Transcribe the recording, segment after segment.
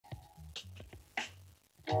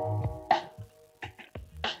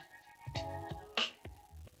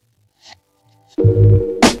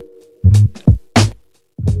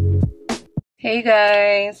Hey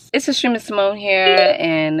guys, it's Astremasimone here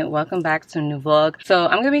and welcome back to a new vlog. So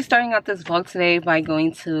I'm gonna be starting out this vlog today by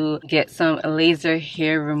going to get some laser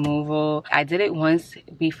hair removal. I did it once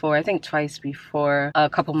before, I think twice before, a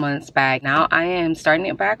couple months back. Now I am starting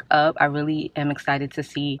it back up. I really am excited to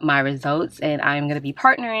see my results, and I'm gonna be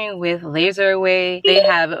partnering with Laseraway. They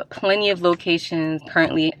have plenty of locations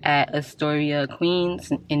currently at Astoria,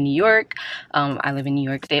 Queens in New York. I live in New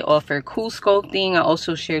York. They offer CoolSculpting. I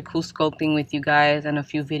also shared CoolSculpting with you guys in a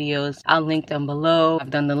few videos. I'll link them below. I've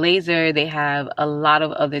done the laser. They have a lot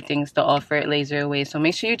of other things to offer at Laseraway, so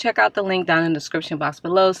make sure you check out the link down in the description box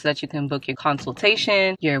below so that you can book your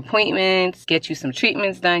consultation, your appointments, get you some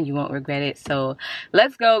treatments done. You won't regret it. So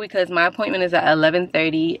let's go, because my appointment is at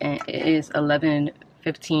 11:30 and it is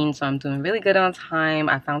 11:15, so I'm doing really good on time.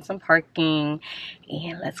 I found some parking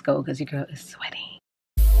and let's go because your girl is sweating.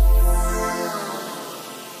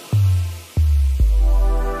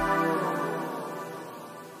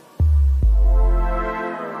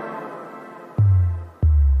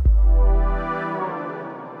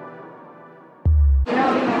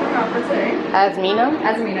 Asmina?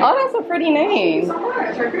 Asmina. Oh, that's a pretty name. Thank you so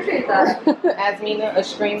much. I appreciate that. Asmina,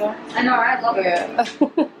 Astrema. I know, I love it. Yeah.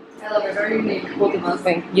 I love it. Very unique. Both of us.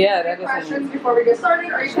 Yeah, that is. Questions before we get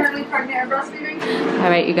started? Are you currently pregnant or breastfeeding?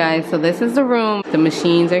 Alright, you guys, so this is the room. The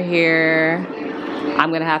machines are here.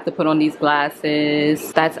 I'm gonna have to put on these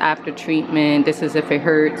glasses. That's after treatment. This is if it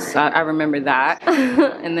hurts. I remember that.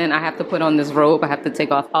 And then I have to put on this robe. I have to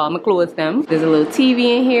take off all my clothes. There's a little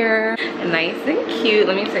TV in here. Nice and cute.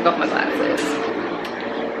 Let me take off my glasses.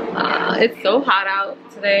 It's so hot out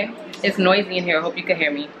today. It's noisy in here. I hope you can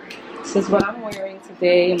hear me. This is what I'm wearing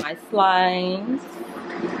today. My slides.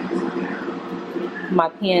 My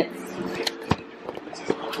pants.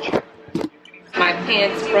 My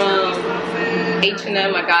pants from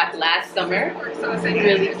H&M I got last summer.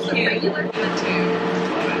 Really cute.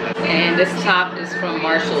 And this top is from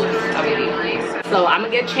Marshalls, I believe. So I'm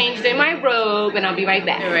gonna get changed in my robe and I'll be right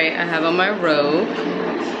back. Alright, I have on my robe.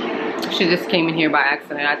 She just came in here by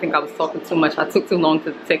accident. I think I was talking too much. I took too long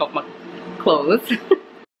to take off my clothes.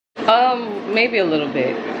 Maybe a little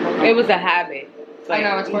bit. It was a habit. Like, I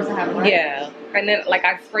know, it's supposed to happen, right? Yeah. And then, like,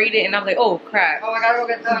 I sprayed it and I was like, oh crap. Oh, I gotta go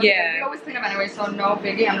get them. Yeah. We always clean them anyway, so no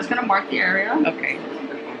biggie. I'm just gonna mark the area. Okay.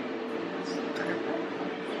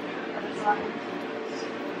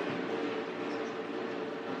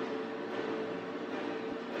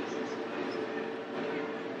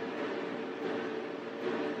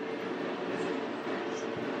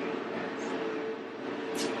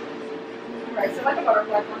 Right, so like a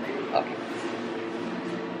butterfly for me. Okay.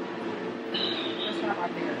 Just gonna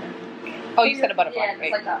mark the area. Oh, you said a butterfly, yeah,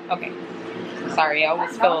 right? Like that. Okay. Sorry, I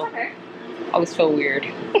always No, it's okay. I always feel weird. No,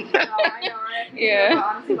 I know, right? Yeah. But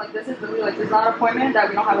honestly, like, this is really, like, there's not an appointment that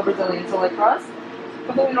we don't have a Brazilian. So, like, for us,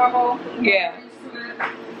 completely normal. Yeah.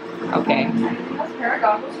 Okay. Anything else,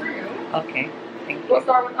 Paragon was for you. Okay. Thank you. We'll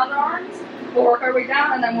start with underarms. We'll work our way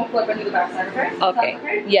down, and then we'll flip into the backside, okay? Okay.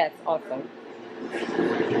 Okay? Yes, awesome.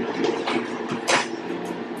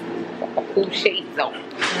 Cool shades on.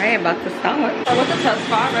 Alright, about to start. So what's the test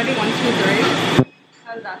spot? Ready? 1, 2, 3.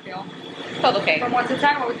 How does that feel? Felt okay. From 1 to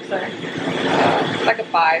 10, what would you say? Like a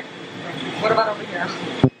 5. What about over here?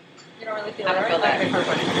 You don't really feel I it, don't right? feel that. Okay,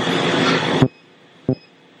 perfect.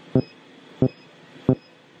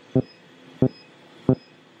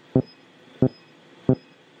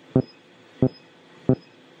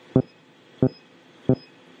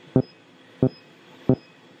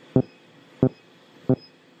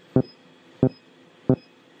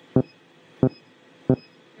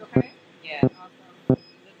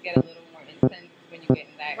 Get a little more intense when you get in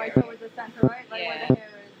that Right area. towards the center, right? Like Yeah. where the hair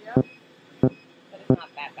is, yep. But it's not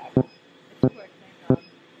that bad. It's quick, thank God.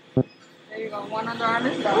 There you go, one underarm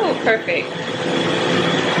is done. Oh, perfect.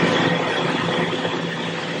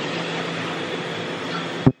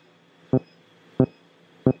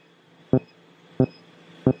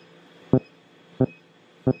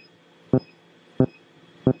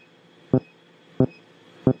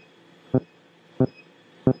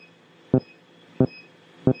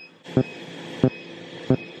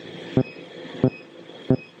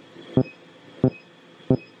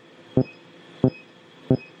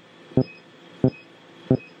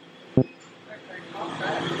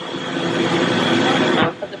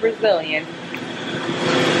 Brazilian. How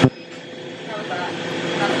was that?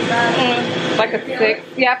 Not too bad. Like a 6.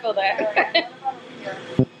 Yeah, I feel that.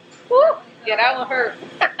 Woo! Yeah, that one hurt.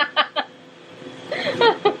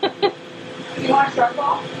 You want a sharp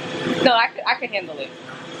ball? No, I can handle it.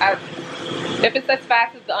 If it's as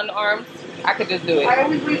fast as the underarms, I could just do it. I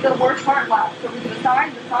always leave the worst part last. So we do the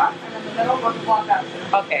side, the top, and then the middle goes the block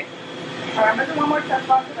after. Okay. Alright, I'm gonna do one more chest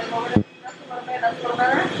box because I lowered it just a little bit. That's a little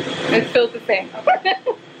better. It feels the same. Okay.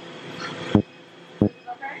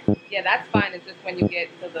 Okay? Yeah, that's fine. It's just when you get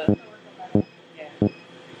to the... Yeah.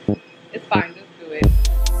 It's fine. Just do it.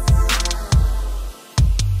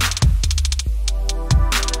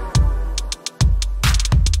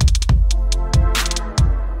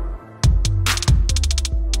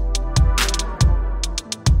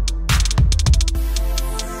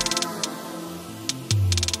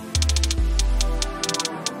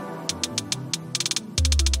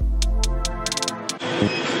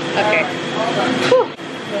 Okay.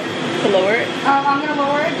 To lower it? I'm gonna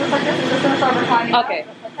lower it just like this. I'm just gonna start reclining. Okay.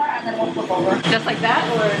 Just like that, and then we'll flip over. Just like that,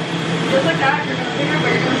 or? Just like that. You're gonna figure,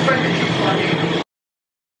 but you're gonna spread your cheeks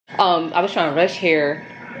slightly. I was trying to rush here,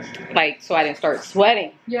 like, so I didn't start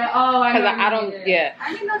sweating. Yeah. Oh, I know. Because I don't. Yeah.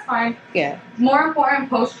 I think that's fine. Yeah. More important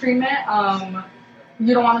post treatment.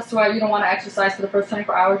 You don't want to sweat. You don't want to exercise for the first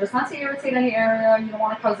 24 hours. Just not to irritate any area. You don't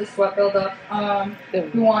want to cause this sweat buildup.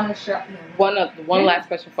 You want to One last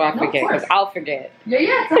question before I forget, because I'll forget.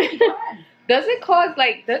 Yeah. Go ahead. Does it cause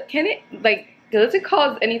does it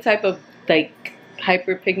cause any type of like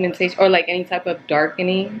hyperpigmentation or like any type of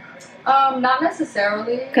darkening? Not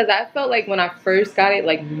necessarily. Because I felt like when I first got it,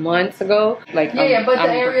 like months ago, like but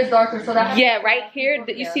the area is darker, so that right here.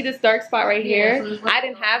 You see this dark spot right here? So I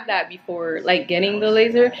didn't have that before, like getting the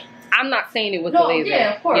laser. I'm not saying it was the laser.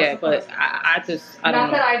 Yeah, of course. Yeah, but I don't know.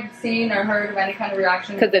 Not that I've seen or heard of any kind of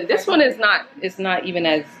reaction. Because this one is not. It's not even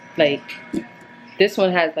as like. This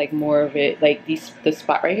one has like more of it, like the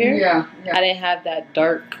spot right here. Yeah. I didn't have that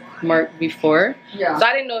dark mark before. Yeah. So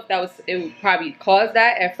I didn't know if it would probably cause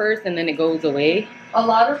that at first and then it goes away. A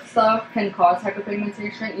lot of stuff can cause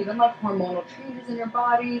hyperpigmentation, even like hormonal changes in your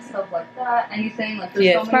body, stuff like that. Anything like there's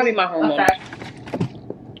it's probably my hormones.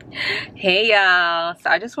 Hey y'all.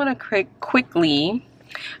 So I just want to quickly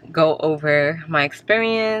go over my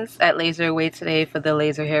experience at Laseraway today for the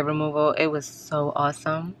laser hair removal. It was so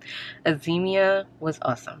awesome. Astrema was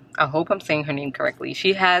awesome. I hope I'm saying her name correctly.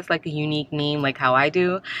 She has like a unique name like how I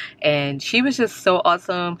do, and she was just so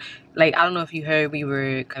awesome. Like, I don't know if you heard, we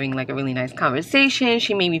were having like a really nice conversation.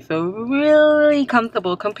 She made me feel really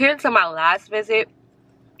comfortable. Compared to my last visit,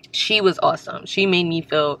 she was awesome. She made me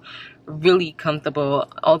feel really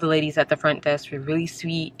comfortable. All the ladies at the front desk were really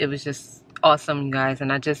sweet. It was just awesome, you guys,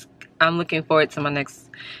 and I'm looking forward to my next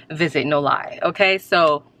visit, no lie. Okay,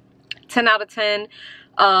 so 10 out of 10.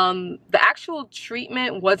 The actual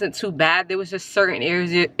treatment wasn't too bad. There was just certain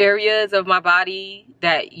areas of my body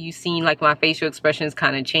that you seen, like my facial expressions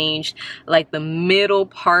kind of changed. Like the middle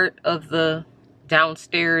part of the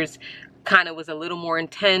downstairs kind of was a little more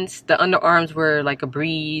intense. The underarms were like a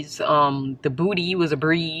breeze. The booty was a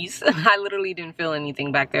breeze. I literally didn't feel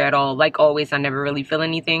anything back there at all. Like always, I never really feel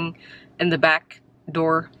anything in the back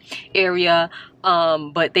door area.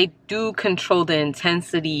 But they do control the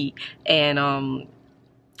intensity, and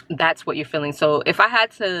that's what you're feeling. So if I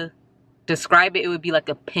had to describe it, it would be like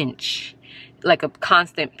a pinch, like a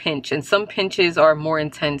constant pinch, and some pinches are more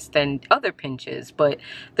intense than other pinches. But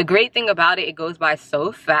the great thing about it goes by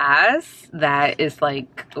so fast that it's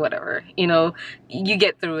like whatever, you know, you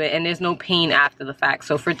get through it and there's no pain after the fact.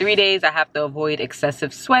 So for 3 days I have to avoid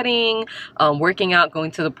excessive sweating, working out,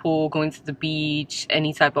 going to the pool, going to the beach,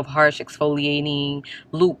 any type of harsh exfoliating,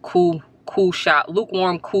 lukewarm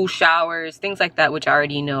cool showers, things like that, which I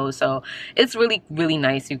already know. So it's really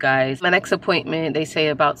nice, you guys. My next appointment, they say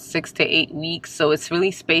about 6 to 8 weeks, so it's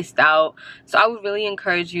really spaced out. So I would really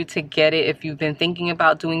encourage you to get it. If you've been thinking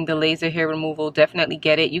about doing the laser hair removal, definitely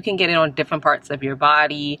get it. You can get it on different parts of your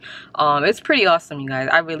body. It's pretty awesome, you guys.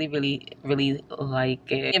 I really like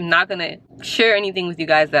it. I'm not gonna share anything with you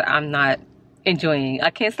guys that I'm not enjoying. I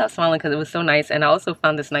can't stop smiling because it was so nice, and I also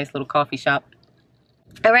found this nice little coffee shop.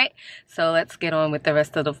 All right, so let's get on with the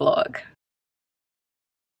rest of the vlog.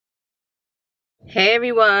 Hey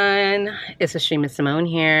everyone, it's Simone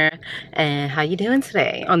here, and how you doing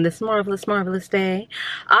today on this marvelous day?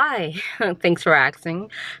 Thanks for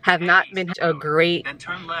asking, have not been a great, and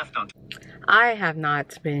turn left on. I have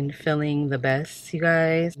not been feeling the best, you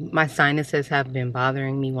guys. My sinuses have been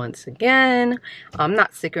bothering me once again. I'm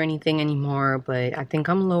not sick or anything anymore, but I think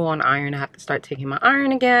I'm low on iron. I have to start taking my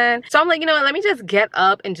iron again. So I'm like, you know what, let me just get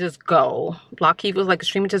up and just go. Lockheed was like,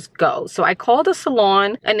 Astrema, just go. So I called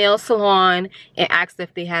a nail salon, and asked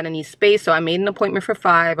if they had any space. So I made an appointment for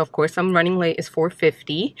 5. Of course, I'm running late. It's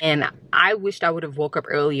 4:50, and I wished I would have woke up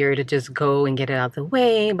earlier to just go and get it out of the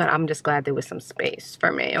way, but I'm just glad there was some space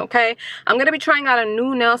for me. Okay, I'm gonna be trying out a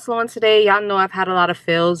new nail salon today. Y'all know I've had a lot of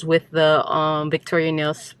fails with the Victoria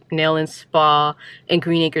nail and spa in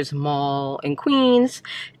Green Acres Mall in Queens,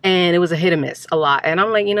 and it was a hit or miss a lot. And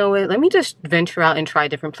I'm like, you know what, let me just venture out and try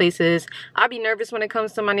different places. I'll be nervous when it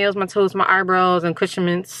comes to my nails, my toes, my eyebrows, and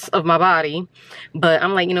accoutrements of my body, but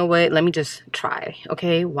I'm like, you know what, let me just try.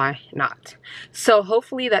 Okay, why not? So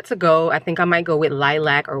hopefully that's a go. I think I might go with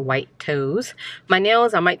lilac or white toes. My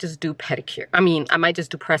nails, I might just do pedicure. I mean, I might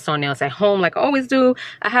just do press on nails at home like I always do.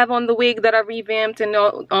 I have on the wig that I revamped and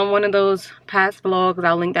on one of those past vlogs.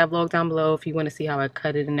 I'll link that vlog down below if you want to see how I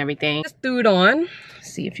cut it and everything. Just threw it on.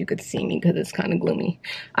 See if you could see me because it's kind of gloomy.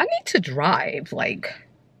 I need to drive. Like,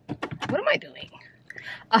 what am I doing?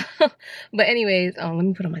 But anyways, let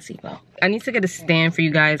me put on my seatbelt. I need to get a stand for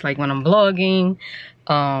you guys, like when I'm vlogging.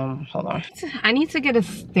 Hold on. I need to get a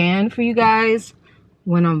stand for you guys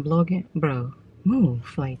when I'm vlogging. Bro,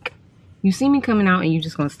 move. Like, you see me coming out and you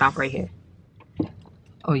just gonna stop right here.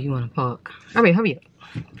 Oh, you wanna park? Hurry up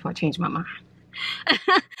before I change my mind.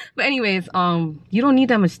 But anyways, you don't need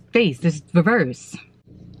that much space. Just reverse.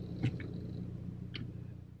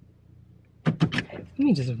 Let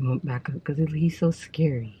me just back up because he's so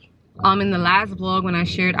scary. In the last vlog when I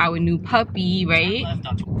shared our new puppy, right?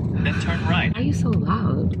 Then turn right. Why are you so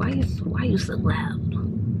loud? Why are you so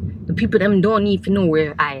loud? The people them don't need to know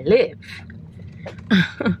where I live.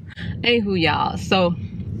 Anywho, y'all. So,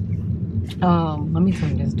 let me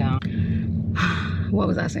turn this down. What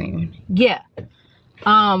was I saying? Yeah.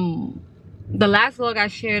 The last vlog I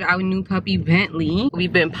shared our new puppy Bentley.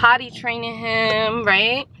 We've been potty training him,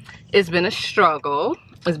 right? It's been a struggle.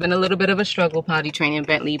 It's been a little bit of a struggle potty training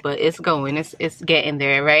Bentley, but it's going. It's getting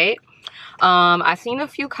there, right? I seen a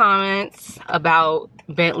few comments about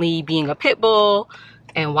Bentley being a pit bull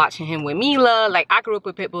and watching him with Mila. Like, I grew up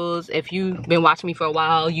with pit bulls. If you've been watching me for a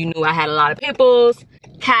while, you knew I had a lot of pit bulls,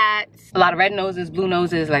 cats, a lot of red noses, blue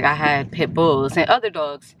noses. Like, I had pit bulls and other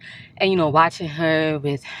dogs. And, you know, watching her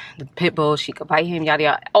with the pit bull, she could bite him, yada,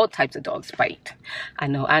 yada. All types of dogs bite. I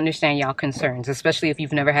know, I understand y'all concerns, especially if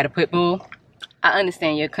you've never had a pit bull. I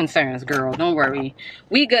understand your concerns, girl. Don't worry.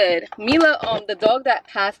 We good. Mila, the dog that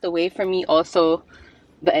passed away from me also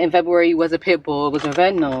in February was a pit bull. It was a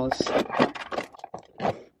red nose.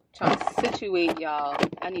 Trying to situate y'all.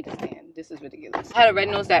 I need to stand. This is ridiculous. I had a red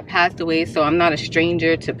nose that passed away, so I'm not a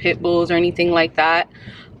stranger to pit bulls or anything like that.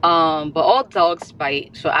 But all dogs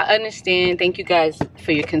bite, so I understand. Thank you guys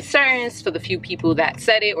for your concerns, for the few people that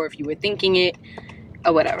said it, or if you were thinking it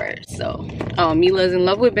or whatever. So Mila's in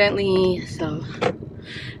love with Bentley, so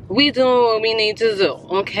we do what we need to do,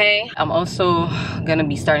 okay? I'm also gonna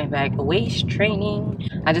be starting back waist training.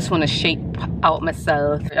 I just want to shape out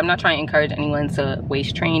myself. I'm not trying to encourage anyone to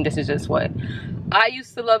waist train. This is just what I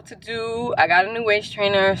used to love to do. I got a new waist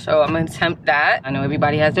trainer, so I'm gonna attempt that. I know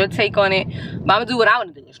everybody has their take on it, but I'm gonna do what I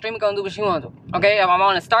wanna do. Astrema gonna do what she wanna do, okay? If I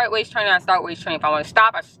wanna start waist training, I start waist training. If I wanna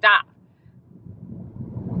stop, I stop.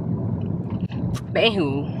 But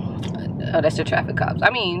anywho, oh, that's the traffic cops. I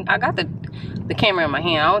mean, I got the camera in my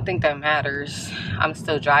hand. I don't think that matters. I'm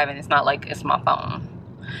still driving. It's not like it's my phone.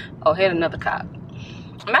 Oh, hit another cop.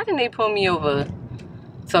 Imagine they pull me over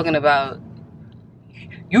talking about,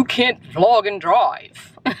 you can't vlog and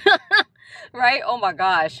drive. Right? Oh my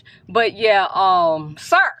gosh. But yeah,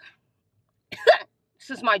 sir, this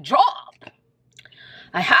is my job.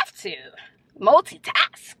 I have to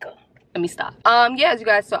multitask. Let me stop. Yes, you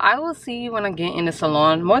guys, so I will see you when I get in the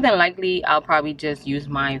salon. More than likely, I'll probably just use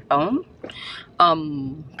my phone.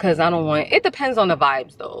 Because I don't want, it depends on the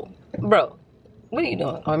vibes though. Bro, what are you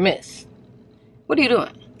doing? Or miss, what are you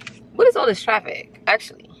doing? What is all this traffic,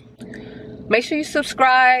 actually? Make sure you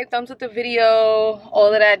subscribe, thumbs up the video,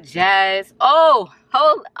 all of that jazz. Oh,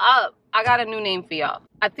 hold up. I got a new name for y'all.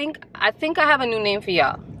 I think I have a new name for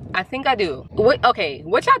y'all. I think I do. Okay,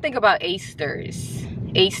 what y'all think about Asters?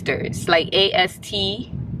 Asters, like A-S-T-E-R-S.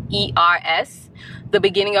 The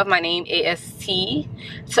beginning of my name, A-S-T.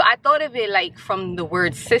 So I thought of it like from the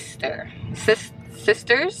word sister.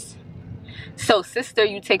 Sisters. So sister,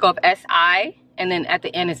 you take off S-I. And then at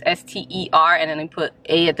the end is S-T-E-R, and then they put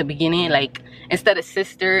A at the beginning. Like, instead of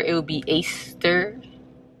sister, it would be Aster.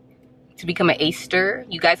 To become an Aster.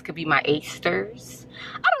 You guys could be my Asters.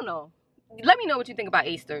 I don't know. Let me know what you think about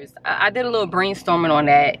Asters. I did a little brainstorming on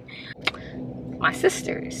that. My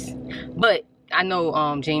sisters. But I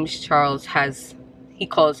know James Charles he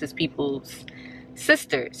calls his people's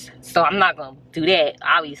sisters. So I'm not going to do that,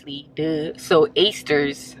 obviously. Duh. So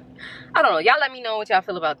Asters. I don't know. Y'all let me know what y'all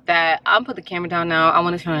feel about that. I'll put the camera down now. I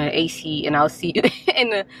want to turn on the AC and I'll see you in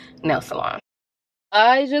the nail salon.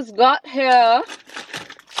 I just got here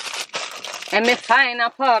and me find a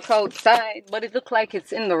park outside, but it looked like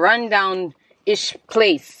it's in the rundown-ish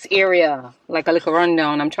place area. Like a little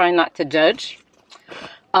rundown. I'm trying not to judge.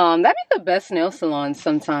 That'd be the best nail salon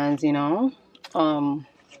sometimes, you know.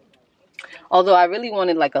 Although I really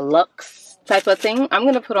wanted like a luxe type of thing. I'm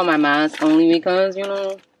gonna put on my mask only because, you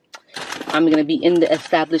know, I'm gonna be in the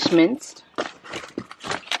establishment.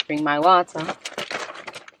 Bring my water.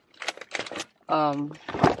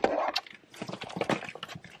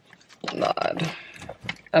 Lord,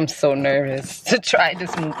 I'm so nervous to try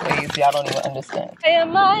this new place. Y'all don't even understand. Why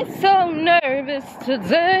am I so nervous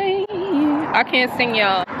today? I can't sing,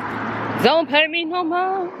 y'all. Don't pay me no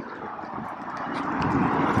more.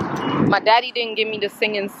 My daddy didn't give me the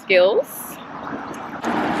singing skills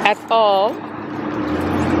at all.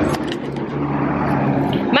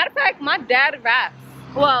 Matter of fact, my dad raps.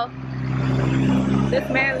 Well, this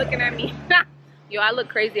man looking at me. Yo, I look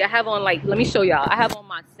crazy. I have on, like, let me show y'all. I have on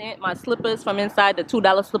my slippers from inside, the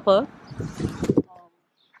 $2 slipper.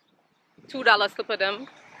 $2 slipper them.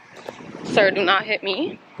 Sir, do not hit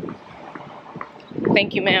me.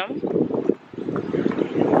 Thank you, ma'am.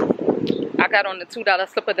 I got on the $2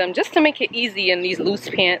 slipper them just to make it easy in these loose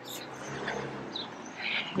pants.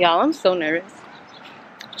 Y'all, I'm so nervous.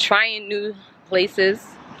 Trying new places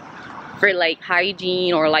for like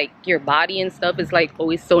hygiene or like your body and stuff is like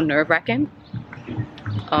always so nerve-wracking.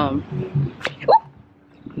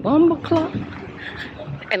 Bumbleclaw.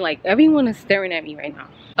 And like everyone is staring at me right now.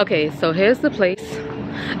 Okay, so here's the place.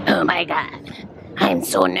 Oh my god, I'm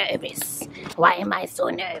so nervous. Why am I so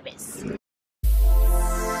nervous?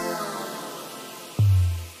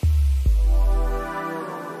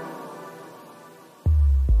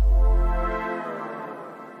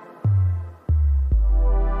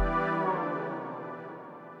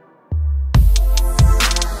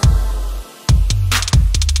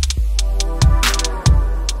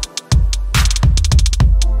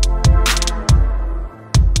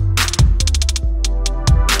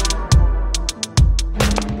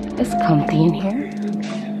 It's comfy in here.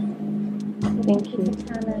 Thank you.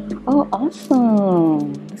 Oh,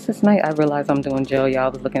 awesome. This is nice. I realized I'm doing gel, y'all. I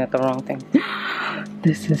was looking at the wrong thing.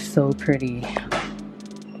 This is so pretty.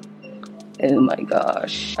 Oh my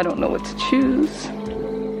gosh. I don't know what to choose.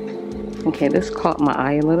 Okay, this caught my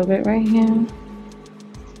eye a little bit right here.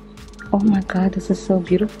 Oh my god, this is so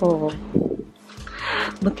beautiful.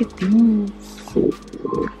 Look at these.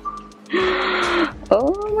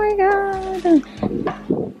 Oh my god.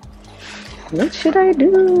 What should I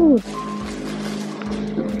do?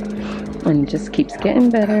 And it just keeps getting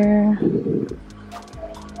better.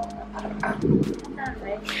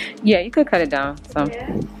 Yeah, you could cut it down some.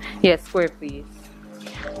 Yeah, square please.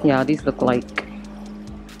 Yeah, these look like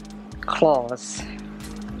claws.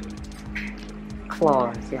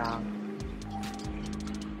 Claws, y'all.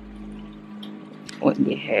 What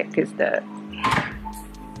the heck is that?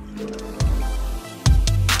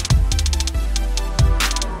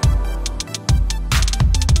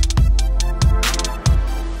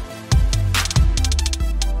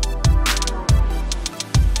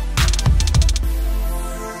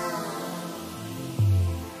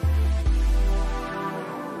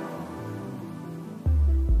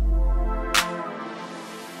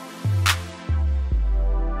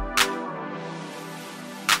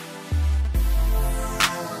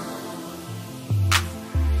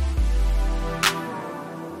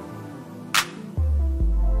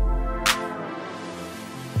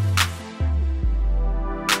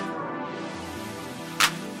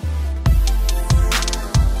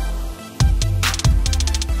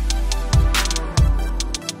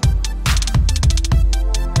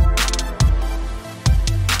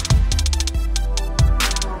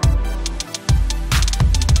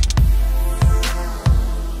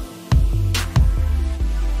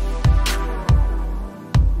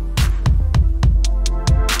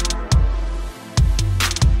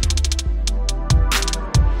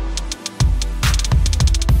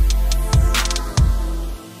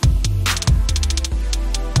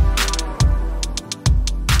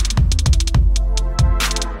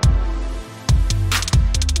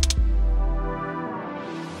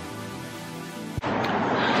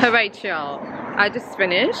 Alright y'all, I just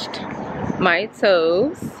finished my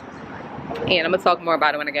toes and I'm gonna talk more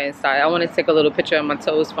about it when I get inside. I want to take a little picture of my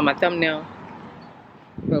toes for my thumbnail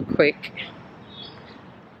real quick.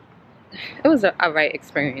 It was a right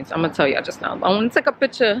experience. I'm gonna tell y'all just now. I want to take a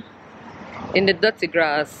picture in the dirty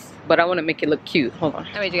grass, but I want to make it look cute. Hold on.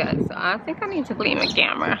 Alright you guys, so I think I need to clean my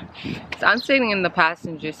camera. So I'm sitting in the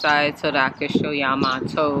passenger side so that I can show y'all my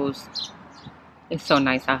toes. It's so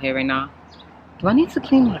nice out here right now. Do I need to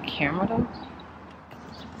clean my camera though?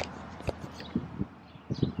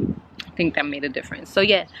 I think that made a difference. So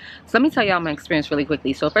yeah, so let me tell y'all my experience really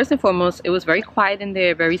quickly. So first and foremost, it was very quiet in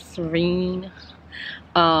there, very serene.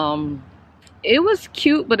 it was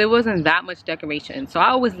cute, but it wasn't that much decoration. So I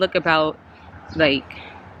always look about, like,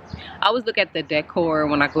 I always look at the decor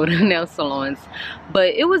when I go to nail salons.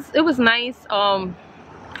 But it was nice. I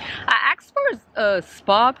asked for a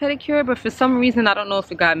spa pedicure, but for some reason, I don't know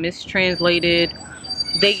if it got mistranslated.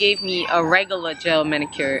 They gave me a regular gel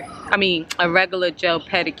manicure. I mean, a regular gel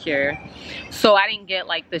pedicure. So I didn't get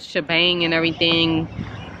like the shebang and everything.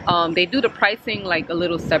 They do the pricing like a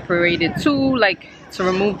little separated too, like to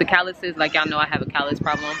remove the calluses. Like y'all know I have a callus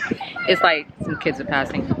problem. It's like, some kids are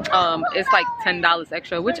passing. It's like $10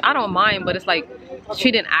 extra, which I don't mind, but it's like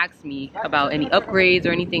she didn't ask me about any upgrades or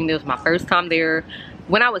anything. This was my first time there.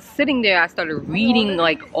 When I was sitting there, I started reading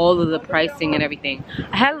like all of the pricing and everything.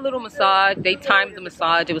 I had a little massage. They timed the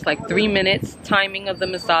massage. It was like 3 minutes timing of the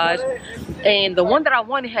massage. And the one that I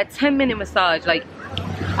wanted had 10-minute massage. Like,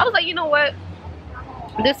 I was like, you know what?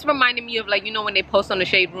 This reminded me of, like, you know, when they post on the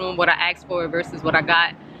Shade Room what I asked for versus what I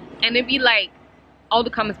got. And it'd be like, all the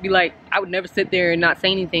comments be like, I would never sit there and not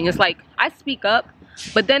say anything. It's like, I speak up.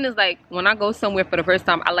 But then it's like, when I go somewhere for the first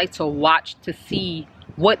time, I like to watch to see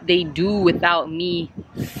what they do without me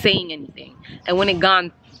saying anything. And when it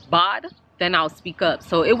gone bad, then I'll speak up.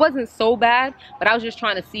 So it wasn't so bad, but I was just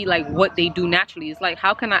trying to see like what they do naturally. It's like,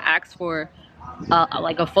 how can I ask for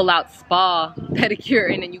like a full-out spa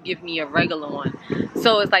pedicure and then you give me a regular one?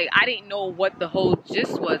 So it's like, I didn't know what the whole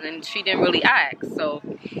gist was, and she didn't really ask. So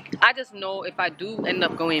I just know if I do end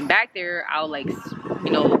up going back there, I'll like,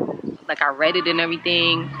 you know, like I read it and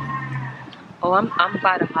everything. Oh, I'm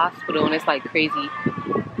by the hospital and it's like crazy.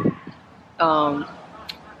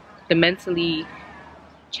 The mentally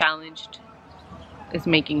challenged is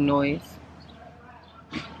making noise.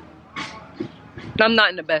 I'm not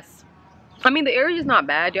in the best. I mean, the area is not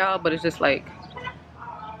bad, y'all, but it's just like,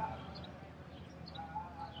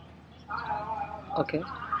 okay.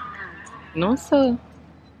 No, sir.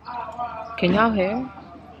 Can y'all hear?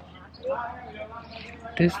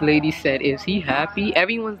 This lady said, is he happy?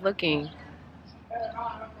 Everyone's looking.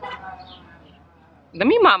 Let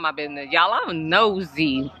me mind my business, y'all. I'm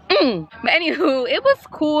nosy. But anywho, it was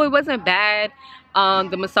cool. It wasn't bad.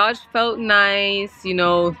 The massage felt nice. You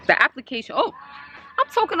know, the application. Oh, I'm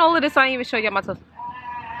talking all of this. I didn't even show y'all my toes.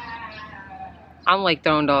 I'm like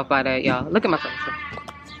thrown off by that, y'all. Look at my toes.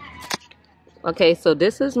 Okay, so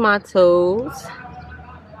this is my toes.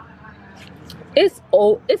 It's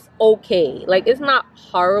okay. Like, it's not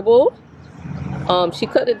horrible. She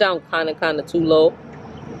cut it down kind of too low.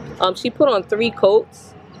 She put on 3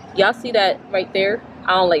 coats. Y'all see that right there?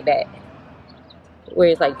 I don't like that. Where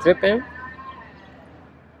it's like dripping.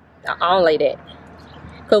 I don't like that.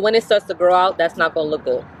 Because when it starts to grow out, that's not going to look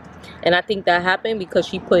good. And I think that happened because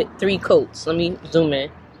she put 3 coats. Let me zoom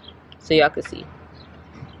in so y'all can see.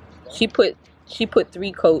 She put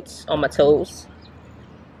 3 coats on my toes.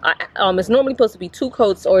 It's normally supposed to be 2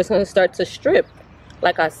 coats or it's going to start to strip,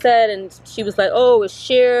 like I said. And she was like, oh, it's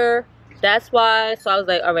sheer. That's why. So I was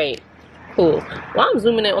like, all right, cool. While I'm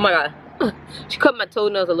zooming in, oh my god, she cut my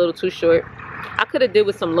toenails a little too short. I could have did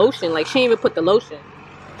with some lotion. Like, she didn't even put the lotion.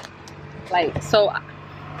 Like, so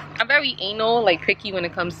I'm very anal, like picky when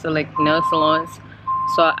it comes to like nail salons.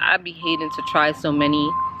 So I be hating to try so many,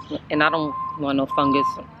 and I don't want no fungus.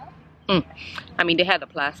 I mean, they had the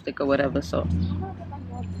plastic or whatever, so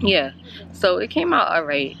yeah. So it came out all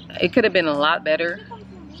right. It could have been a lot better,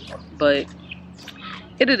 but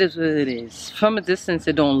it is what it is. From a distance,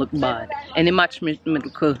 it don't look bad. And it match me look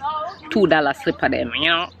 $2 slip of them, you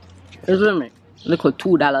know? Look at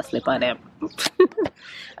 $2 slip of them.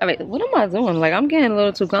 All right, what am I doing? Like, I'm getting a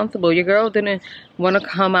little too comfortable. Your girl didn't want to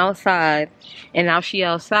come outside, and now she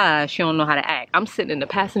outside. She don't know how to act. I'm sitting in the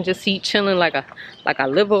passenger seat, chilling like I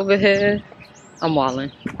live over here. I'm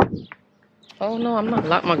walling. Oh no, I'm not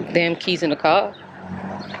locked my damn keys in the car.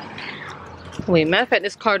 Wait, matter of fact,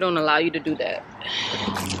 this car don't allow you to do that.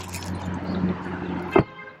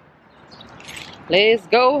 Let's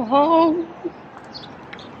go home.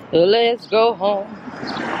 Let's go home.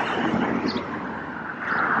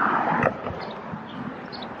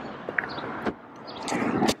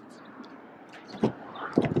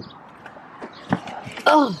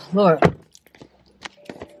 Oh, Lord.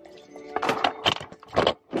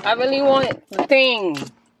 I really want the thing.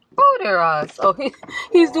 Oh, there is. Oh,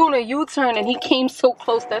 he's doing a U-turn and he came so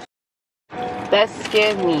close. That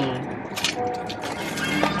scared me.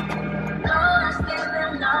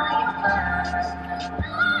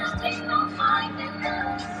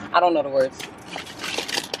 I don't know the words.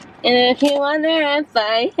 And if you wonder if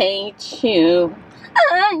I hate you,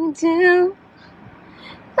 I do.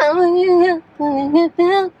 I want you to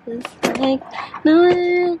feel this like no one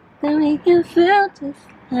else can make you feel this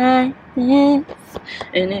like this.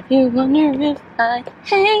 And if you wonder if I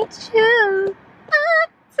hate you, I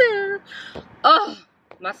do. Oh,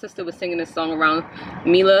 my sister was singing this song around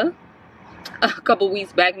Mila a couple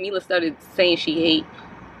weeks back. Mila started saying she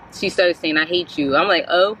started saying I hate you. I'm like,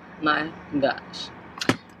 oh my gosh.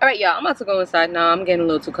 Alright, y'all, I'm about to go inside now. I'm getting a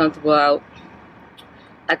little too comfortable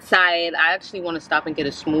outside. I actually want to stop and get a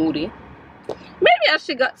smoothie. Maybe I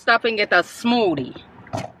should stop and get a smoothie.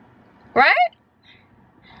 Right?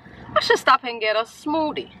 I should stop and get a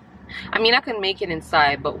smoothie. I mean, I can make it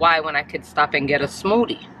inside, but why when I could stop and get a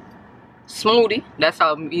smoothie? Smoothie. That's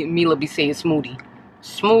how Mila be saying smoothie.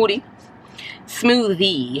 Smoothie.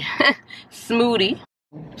 Smoothie. Smoothie.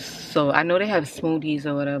 So I know they have smoothies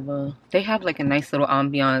or whatever. They have like a nice little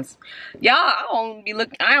ambiance. Y'all, I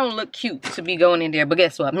don't look cute to be going in there, but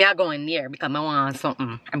guess what? I'm not going there because I want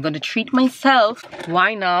something. I'm gonna treat myself.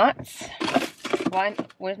 Why not?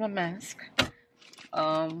 Where's my mask?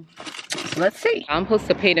 Let's see. I'm supposed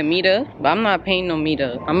to pay the meter, but I'm not paying no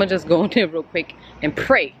meter. I'm gonna just go in there real quick and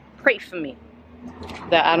pray for me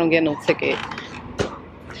that I don't get no ticket.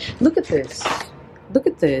 Look at this. Look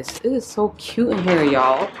at this. It is so cute in here,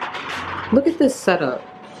 y'all. Look at this setup.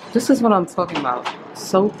 This is what I'm talking about.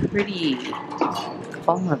 So pretty.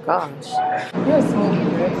 Oh my gosh. You're a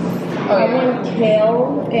smoothie, right? Oh, yeah. I want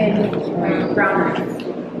kale and brown rice.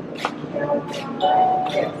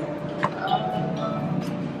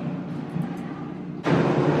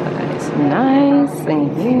 It's nice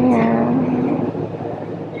in here.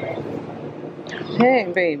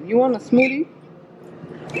 Hey, babe, you want a smoothie?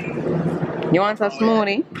 You want a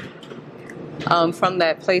smoothie? From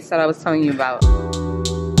that place that I was telling you about.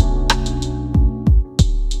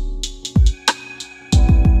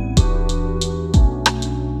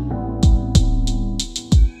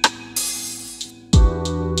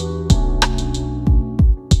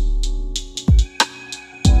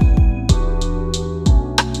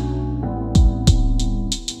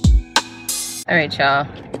 All right, y'all.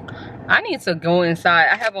 I need to go inside.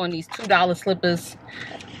 I have on these $2 slippers.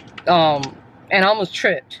 And I almost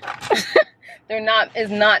tripped.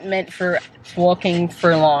 It's not meant for walking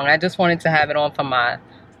for long. I just wanted to have it on for my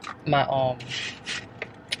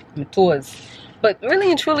tours. But really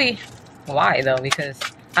and truly, why though? Because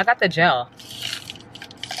I got the gel.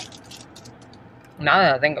 Now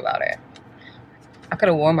that I think about it, I could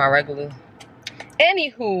have worn my regular.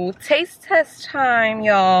 Anywho, taste test time,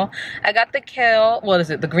 y'all. I got the kale. What is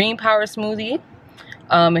it? The green power smoothie.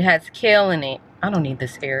 It has kale in it. I don't need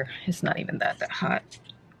this air. It's not even that hot.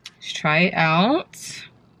 Let's try it out.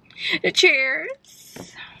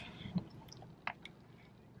 Cheers.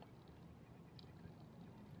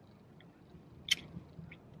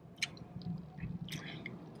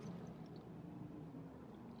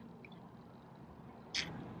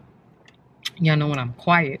 Y'all know when I'm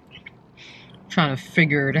quiet, trying to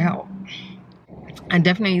figure it out. I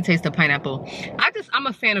definitely taste the pineapple. I'm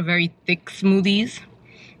a fan of very thick smoothies.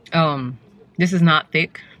 This is not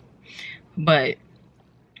thick, but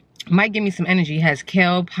might give me some energy. It has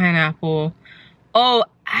kale, pineapple. Oh,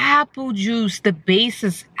 apple juice. The base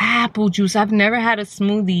is apple juice. I've never had a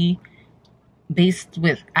smoothie based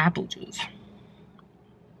with apple juice.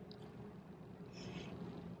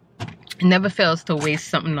 It never fails to waste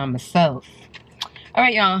something on myself. All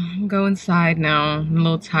right, y'all. I'm going inside now. I'm a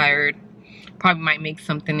little tired. Probably might make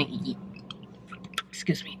something to eat.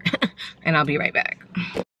 Excuse me. And I'll be right back.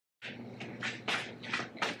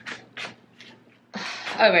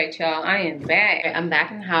 All right, y'all, I am back. I'm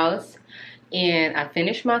back in the house and I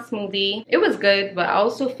finished my smoothie. It was good, but I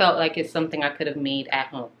also felt like it's something I could have made at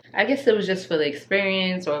home. I guess it was just for the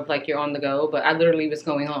experience or if like you're on the go, but I literally was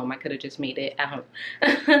going home. I could have just made it at home.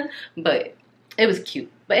 But it was cute.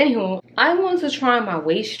 But anywho, I wanted to try my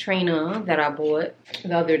waist trainer that I bought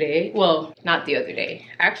the other day. Well, not the other day.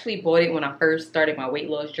 I actually bought it when I first started my weight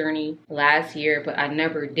loss journey last year, but I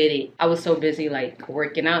never did it. I was so busy like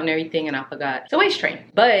working out and everything and I forgot to waist train.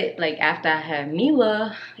 But like after I had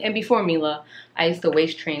Mila and before Mila, I used to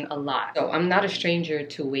waist train a lot. So I'm not a stranger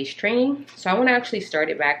to waist training. So I want to actually start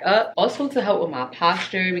it back up. Also to help with my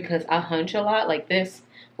posture because I hunch a lot like this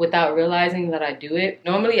without realizing that I do it.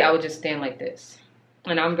 Normally I would just stand like this.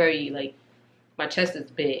 And I'm very like, my chest is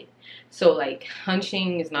big. So like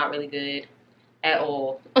hunching is not really good at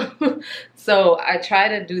all. So I try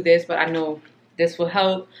to do this, but I know this will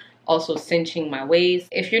help. Also cinching my waist.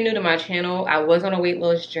 If you're new to my channel, I was on a weight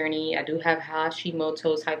loss journey. I do have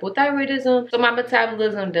Hashimoto's hypothyroidism. So my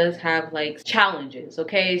metabolism does have like challenges,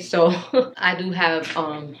 okay? So I do have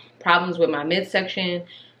problems with my midsection,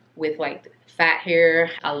 with like fat hair.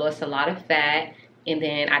 I lost a lot of fat and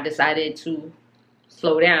then I decided to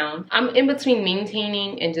slow down. I'm in between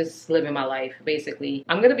maintaining and just living my life, basically.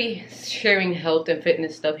 I'm gonna be sharing health and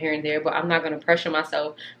fitness stuff here and there, but I'm not gonna pressure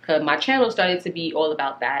myself because my channel started to be all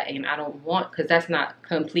about that, and I don't want, because that's not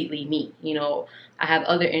completely me, you know. I have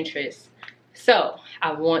other interests, so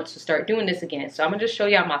I want to start doing this again. So I'm gonna just show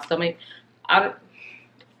y'all my stomach. I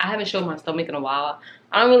haven't shown my stomach in a while.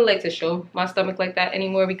 I don't really like to show my stomach like that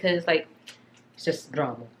anymore because, like, it's just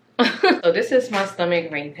drama. So this is my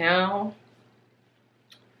stomach right now.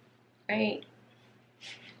 Right?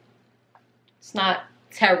 It's not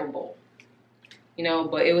terrible, you know,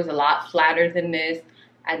 but it was a lot flatter than this.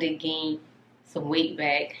 I did gain some weight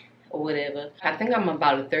back or whatever. I think I'm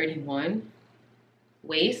about a 31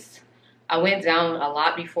 waist. I went down a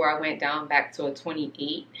lot before I went down back to a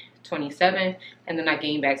 28, 27, and then I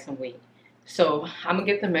gained back some weight. So I'm gonna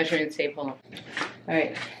get the measuring tape. Hold on. All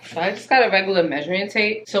right, so I just got a regular measuring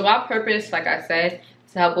tape. So my purpose, like I said,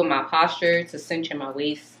 to help with my posture, to cinch in my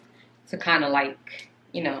waist, to kind of, like,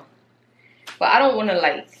 you know, but I don't want to,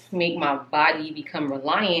 like, make my body become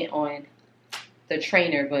reliant on the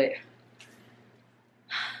trainer, but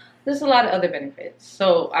there's a lot of other benefits.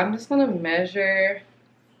 So I'm just gonna measure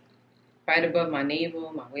right above my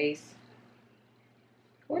navel, my waist.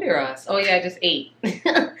 What are us? Oh yeah, I just ate.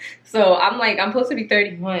 So I'm like, I'm supposed to be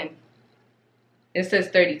 31. It says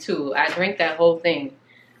 32. I drank that whole thing.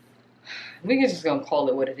 We're just gonna call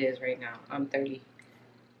it what it is right now. I'm 30.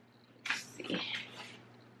 Let's see.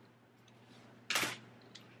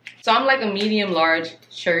 So I'm like a medium large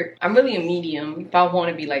shirt. I'm really a medium. If I want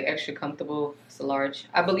to be like extra comfortable, it's a large.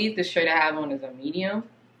 I believe the shirt I have on is a medium,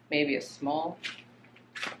 maybe a small.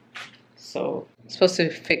 So it's supposed to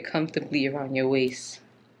fit comfortably around your waist.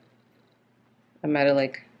 I'm at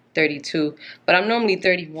like 32, but I'm normally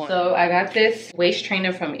 31. So I got this waist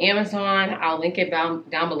trainer from Amazon. I'll link it down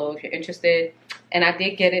below if you're interested. And I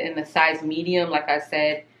did get it in the size medium. Like I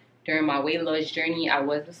said, during my weight loss journey, I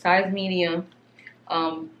was a size medium,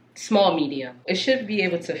 small medium. It should be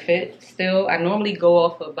able to fit still. I normally go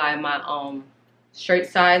off of by my shirt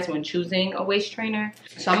size when choosing a waist trainer.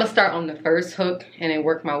 So I'm gonna start on the first hook and then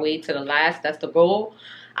work my way to the last. That's the goal.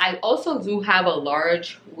 I also do have a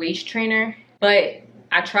large waist trainer, but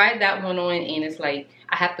I tried that one on and it's like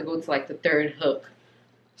I have to go to like the third hook.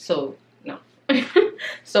 So no.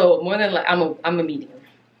 So more than like I'm a medium.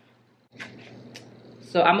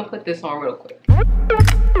 So I'm gonna put this on real quick.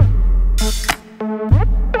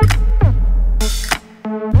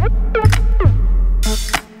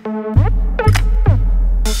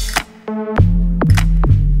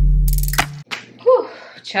 Whew,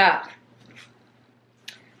 child.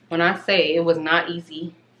 When I say it was not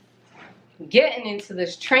easy getting into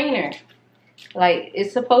this trainer, like,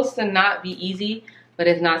 it's supposed to not be easy, but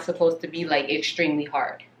it's not supposed to be like extremely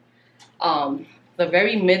hard. The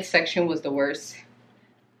very midsection was the worst.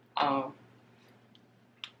 I'm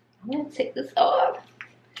gonna take this off,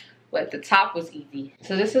 but the top was easy.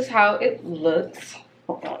 So this is how it looks.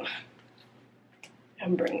 Hold on,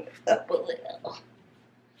 I'm bringing it up a little.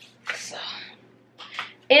 So,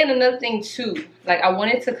 and another thing too, like, I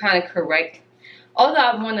wanted to kind of correct. Although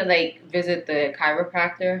I want to like visit the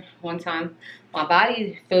chiropractor one time, my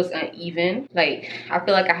body feels uneven. Like, I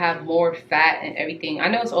feel like I have more fat and everything. I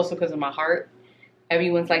know it's also because of my heart.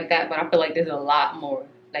 Everyone's like that, but I feel like there's a lot more.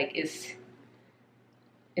 Like, it's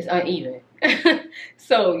uneven.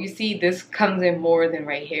 So you see, this comes in more than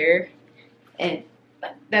right here, and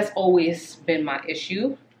that's always been my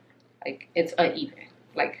issue. Like, it's uneven.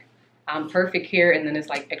 Like, I'm perfect here, and then it's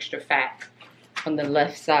like extra fat on the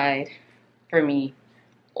left side for me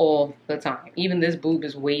all the time. Even this boob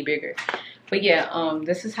is way bigger. But yeah,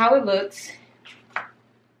 this is how it looks.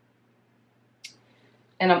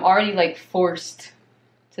 And I'm already like forced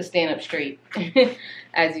to stand up straight.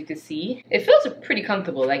 As you can see, it feels pretty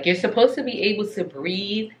comfortable. Like, you're supposed to be able to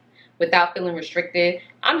breathe without feeling restricted.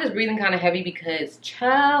 I'm just breathing kind of heavy because,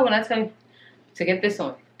 child, when I tell you to get this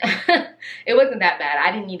on, it wasn't that bad.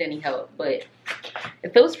 I didn't need any help, but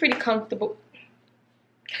it feels pretty comfortable.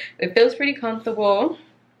 It feels pretty comfortable.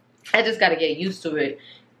 I just got to get used to it.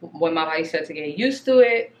 When my body said to get used to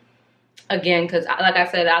it again, because like I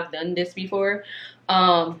said, I've done this before.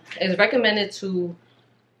 It's recommended to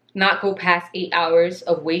not go past 8 hours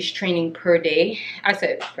of waist training per day. I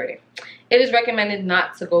said per day. It is recommended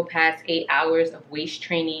not to go past 8 hours of waist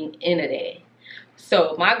training in a day.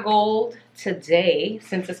 So my goal today,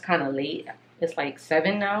 since it's kind of late, it's like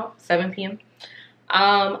 7 now, 7 p.m.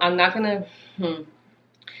 I'm not gonna.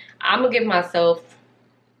 I'm gonna give myself,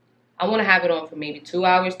 I want to have it on for maybe 2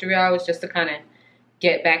 hours, 3 hours, just to kind of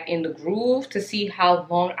get back in the groove to see how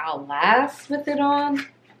long I'll last with it on.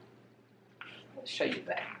 I'll show you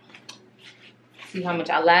that. see how much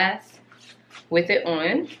I last with it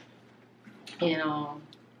on. And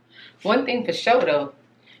one thing for sure though,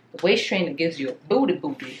 the waist trainer gives you a booty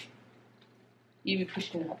booty. You be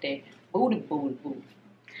pushing up there, booty booty booty.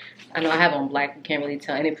 I know I have on black, you can't really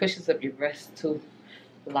tell, and it pushes up your breast too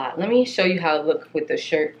a lot. Let me show you how it looks with the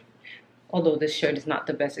shirt. Although this shirt is not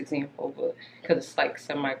the best example, but because it's like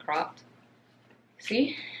semi-cropped.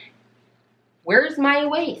 See? Where's my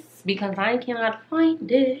waist? Because I cannot find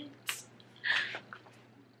it.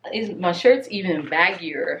 My shirt's even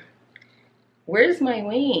baggier. Where's my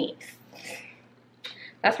waist?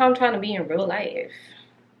 That's how I'm trying to be in real life.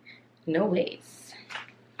 No waist.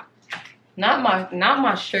 Not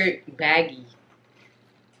my shirt baggy.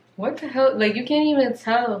 What the hell? Like, you can't even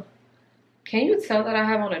tell. Can you tell that I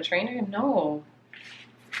have on a trainer? No.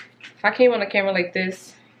 If I came on the camera like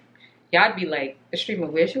this, y'all'd be like, Astrema,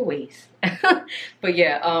 where's your waist? But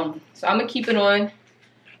yeah, so I'm gonna keep it on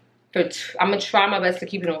for I'm gonna try my best to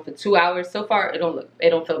keep it on for 2 hours. So far, it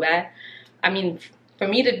don't feel bad. I mean, for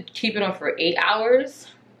me to keep it on for 8 hours,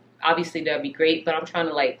 obviously that'd be great, but I'm trying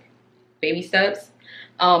to like baby steps.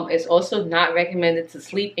 It's also not recommended to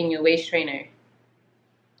sleep in your waist trainer.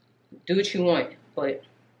 Do what you want, but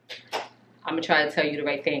I'm gonna try to tell you the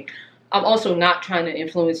right thing. I'm also not trying to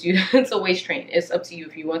influence you to waist train. It's up to you.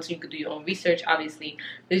 If you want to, you could do your own research. Obviously,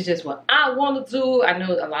 this is just what I want to do. I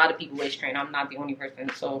know a lot of people waist train. I'm not the only person,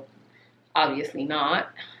 so obviously not.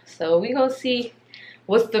 So we're gonna see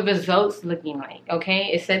what's the results looking like. Okay,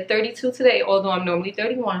 it said 32 today, although I'm normally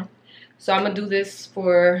 31. So I'm gonna do this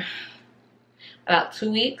for about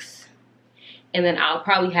 2 weeks, and then I'll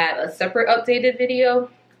probably have a separate updated video,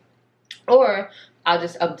 or I'll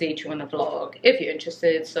just update you on the vlog if you're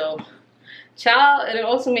interested. So, child, it'll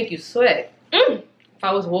also make you sweat. If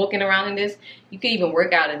I was walking around in this, you could even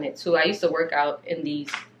work out in it too. I used to work out in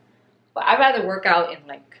these, but I'd rather work out in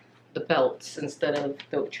like the belts instead of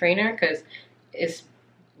the trainer because it's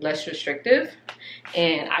less restrictive.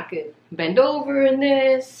 And I could bend over in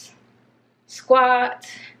this, squat,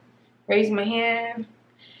 raise my hand.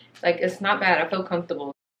 Like, it's not bad. I feel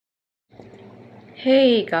comfortable.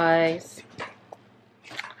 Hey guys.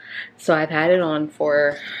 So I've had it on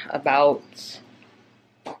for about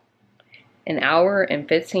an hour and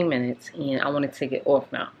 15 minutes, and I want to take it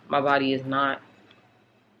off now. My body is not,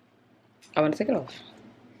 I want to take it off.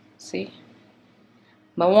 See?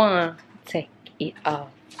 I want to take it off.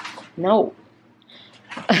 No.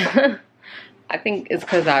 I think it's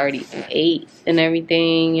because I already ate and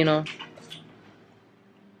everything, you know.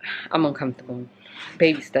 I'm uncomfortable.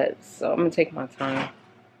 Baby steps. So I'm going to take my time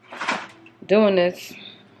doing this.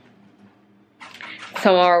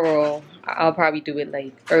 Tomorrow, I'll probably do it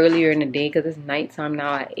like earlier in the day because it's nighttime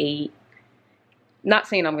now at 8. Not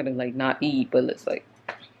saying I'm gonna like not eat, but it's like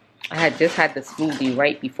I had just had the smoothie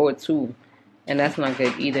right before 2, and that's not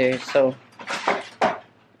good either. So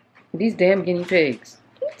these damn guinea pigs.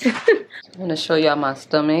 I'm gonna show y'all my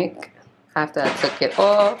stomach after I took it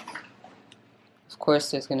off. Of course,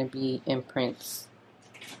 there's gonna be imprints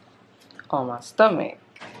on my stomach.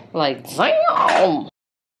 Like, damn. I'll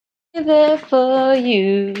be there for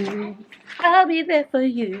you. I'll be there for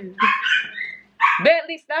you.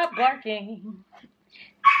 Bentley, stop barking.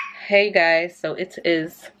 Hey guys, so it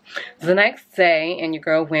is the next day, and your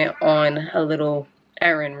girl went on a little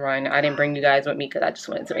errand run. I didn't bring you guys with me because I just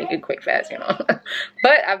wanted to make it quick, fast, you know.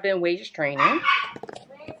 But I've been waist training.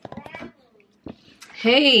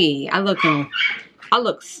 Hey, I look snatch. I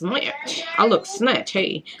look snatch.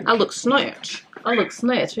 Hey, I look snatch. I look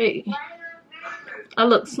snatch. Hey. I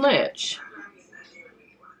look snatch.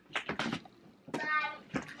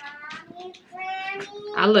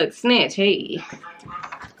 I look snatch, hey.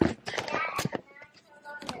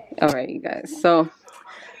 Alright, you guys. So,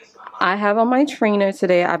 I have on my trainer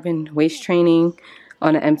today. I've been waist training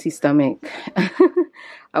on an empty stomach.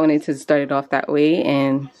 I wanted to start it off that way.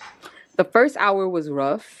 And the first hour was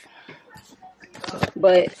rough.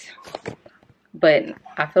 But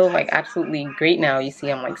I feel like absolutely great now. You see,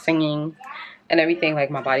 I'm like singing and everything, like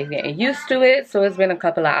my body's getting used to it. So it's been a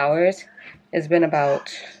couple of hours. It's been about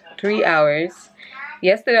 3 hours.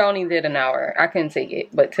 Yesterday I only did an hour. I couldn't take it.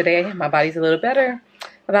 But today my body's a little better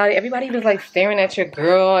about it. Everybody was like staring at your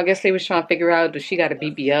girl. I guess they was trying to figure out, does she got a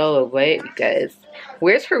BBL or what? Because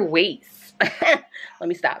where's her waist? Let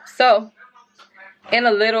me stop. So in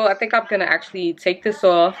a little, I think I'm gonna actually take this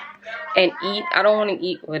off and eat. I don't want to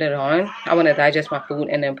eat with it on. I want to digest my food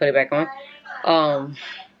and then put it back on.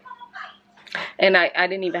 And I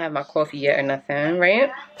didn't even have my coffee yet or nothing,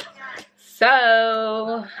 right?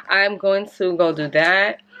 So I'm going to go do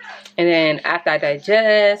that. And then after I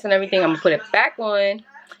digest and everything, I'm going to put it back on.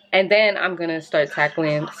 And then I'm gonna start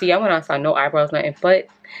tackling. See, I went outside, no eyebrows, nothing, but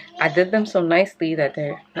I did them so nicely that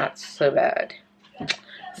they're not so bad.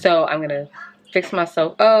 So I'm gonna fix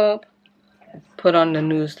myself up, put on the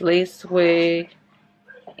new lace wig,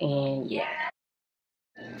 and yeah.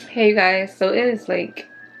 Hey you guys, so it is like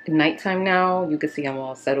nighttime now. You can see I'm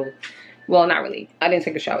all settled. Well, not really. I didn't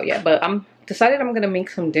take a shower yet, but I'm decided I'm gonna make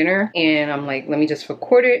some dinner, and I'm like, let me just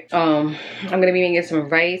record it. I'm gonna be making some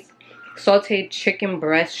rice, sauteed chicken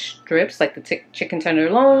breast strips, like the chicken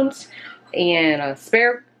tenderloins, and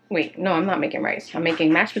wait, no, I'm not making rice. I'm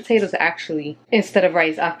making mashed potatoes actually instead of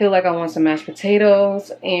rice. I feel like I want some mashed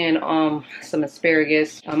potatoes and some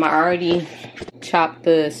asparagus. I already chopped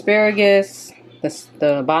the asparagus,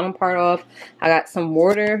 the bottom part off. I got some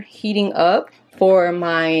water heating up for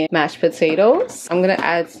my mashed potatoes. I'm gonna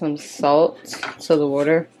add some salt to the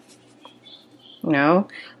water. No,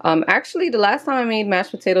 actually the last time I made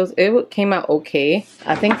mashed potatoes, it came out okay.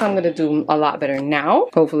 I think I'm gonna do a lot better now,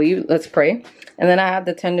 hopefully. Let's pray. And then I have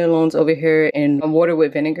the tenderloins over here in water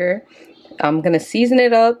with vinegar. I'm gonna season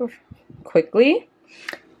it up quickly,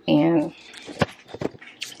 and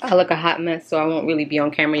I look a hot mess, so I won't really be on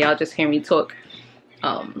camera. Y'all just hear me talk.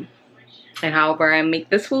 And however I make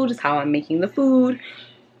this food is how I'm making the food.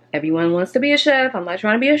 Everyone wants to be a chef. I'm not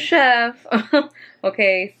trying to be a chef.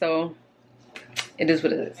 Okay, so it is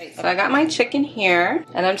what it is. So I got my chicken here,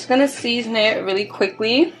 and I'm just gonna season it really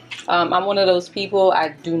quickly. I'm one of those people, I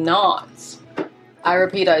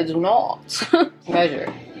repeat, I do not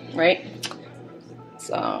measure, right?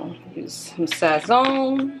 So use some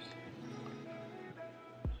sazon.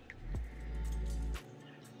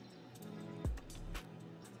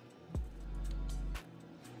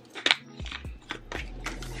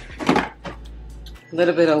 A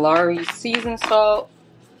little bit of Lari seasoned salt.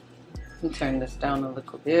 Let me turn this down a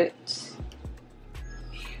little bit.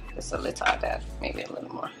 Just a little of that, maybe a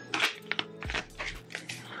little more.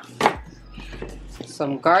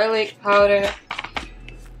 Some garlic powder.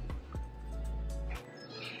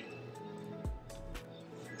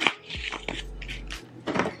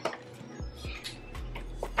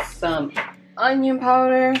 Some onion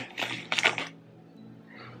powder.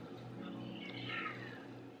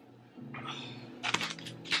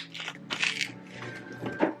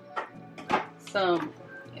 Some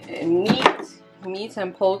meat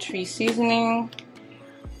and poultry seasoning.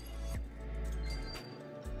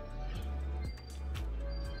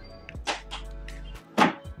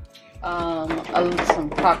 Some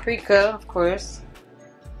paprika, of course.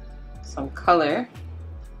 Some color.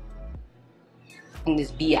 And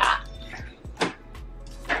this beer.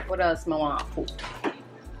 What else am I want to put?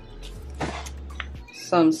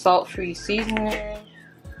 Some salt-free seasoning.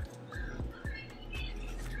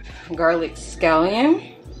 Garlic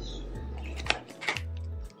scallion.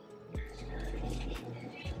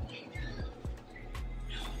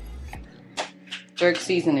 Jerk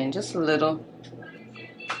seasoning, just a little.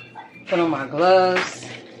 Put on my gloves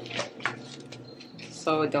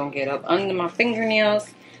so it don't get up under my fingernails.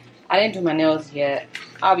 I didn't do my nails yet.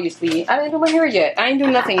 Obviously, I didn't do my hair yet. I ain't do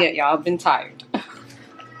nothing yet, y'all. I've been tired.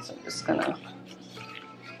 So I'm just gonna.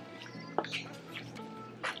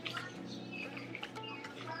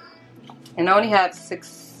 And I only had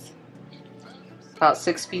about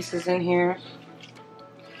six pieces in here.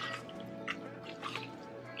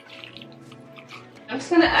 I'm just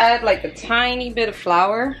gonna add like a tiny bit of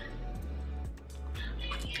flour.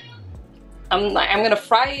 I'm gonna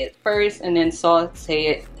fry it first and then saute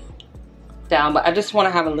it down, but I just want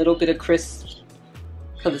to have a little bit of crisp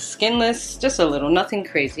for the skinless, just a little, nothing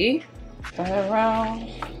crazy. Turn it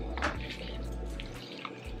around.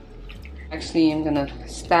 Actually, I'm gonna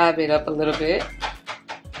stab it up a little bit.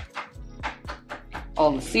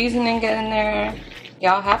 All the seasoning get in there.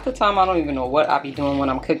 Y'all, half the time I don't even know what I be doing when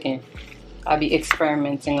I'm cooking. I be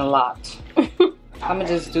experimenting a lot. I'ma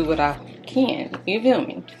just do what I can, you feel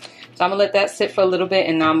me? So I'm gonna let that sit for a little bit,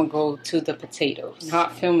 and now I'm gonna go to the potatoes. I'm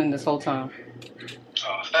not filming this whole time.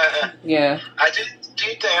 Oh, yeah. I just do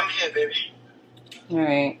you think I'm here, baby?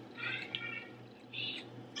 Alright.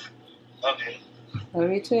 Okay.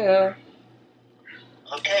 Love you too.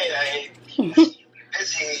 Okay,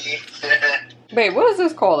 busy. Babe, what is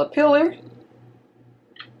this called? A pillar?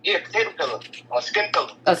 Yeah, potato pillow. Or skin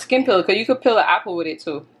pillow. A skin pillar, because you could peel an apple with it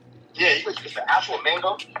too. Yeah, you could use the apple,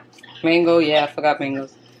 mango. Mango, yeah, I forgot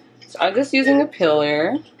mangoes. So I'm just using a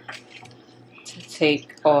pillar to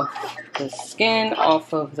take off the skin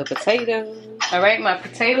off of the potatoes. Alright, my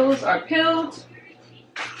potatoes are peeled.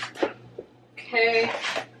 Okay.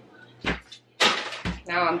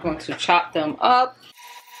 Now I'm going to chop them up.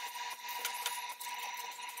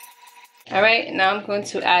 Alright, now I'm going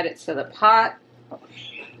to add it to the pot.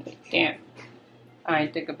 Damn. I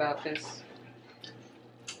ain't think about this.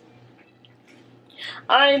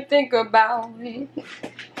 I ain't think about it.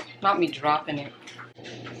 Not me dropping it.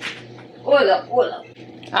 Hold up, hold up.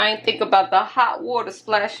 I ain't think about the hot water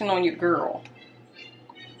splashing on your girl.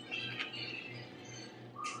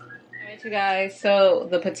 Alright, you guys. So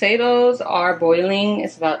the potatoes are boiling.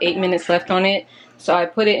 It's about 8 minutes left on it. So I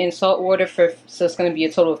put it in salt water so it's going to be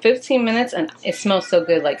a total of 15 minutes. And it smells so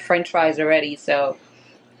good, like French fries already. So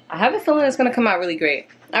I have a feeling it's going to come out really great.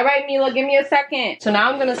 Alright, Mila, give me a second. So now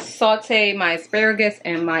I'm going to saute my asparagus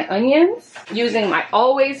and my onions using my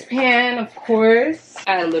always pan, of course.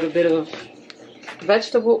 Add a little bit of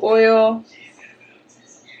vegetable oil.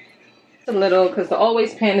 A little, because the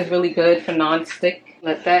always pan is really good for non-stick.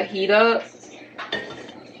 Let that heat up.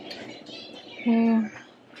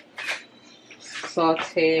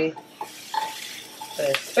 Saute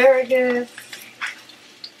the asparagus.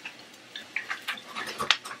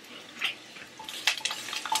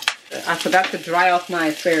 I forgot to dry off my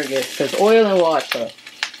asparagus because oil and water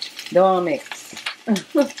don't mix.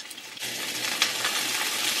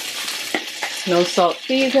 No salt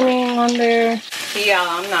seasoning on there. See, y'all,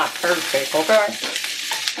 I'm not perfect, okay?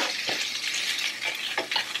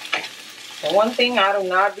 The one thing I do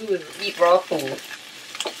not do is eat raw food.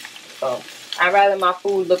 So I'd rather my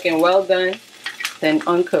food looking well done than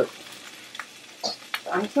uncooked.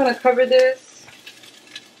 So I'm just gonna cover this.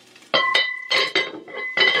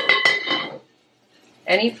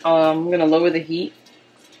 I'm gonna lower the heat.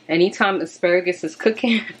 Anytime asparagus is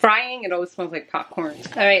frying, it always smells like popcorn.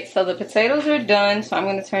 All right, so the potatoes are done. So I'm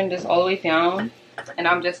gonna turn this all the way down and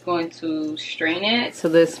I'm just going to strain it. So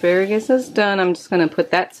the asparagus is done. I'm just gonna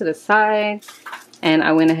put that to the side. And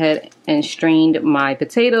I went ahead and strained my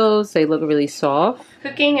potatoes. They look really soft.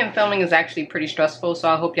 Cooking and filming is actually pretty stressful, so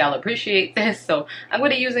I hope y'all appreciate this. So I'm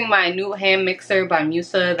going to be using my new hand mixer by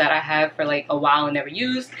Musa that I have for like a while and never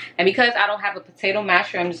used. And because I don't have a potato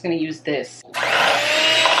masher, I'm just going to use this.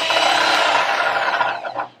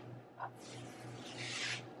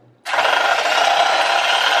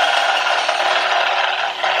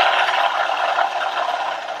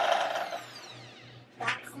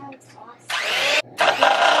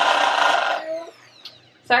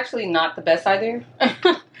 It's actually not the best idea.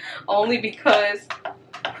 Only because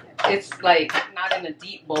it's like not in a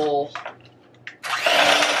deep bowl.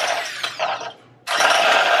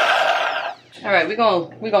 Alright, we're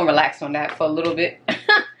gonna relax on that for a little bit.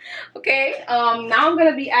 Okay, now I'm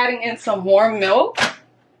gonna be adding in some warm milk.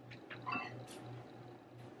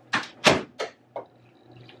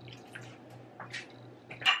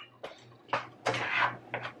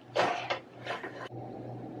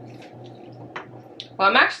 Well,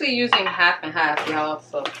 I'm actually using half and half, y'all,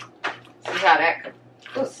 so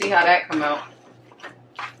we'll see how that come out.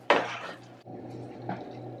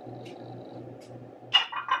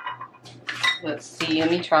 Let's see, let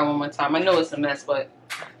me try one more time. I know it's a mess, but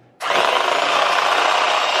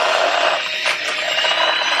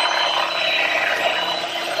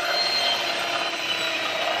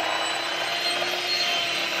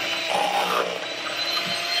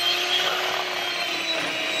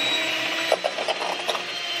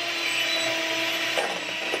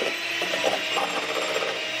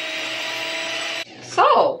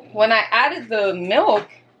when I added the milk,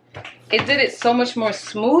 it did it so much more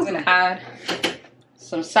smooth. I'm gonna add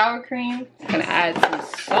some sour cream. I'm gonna add some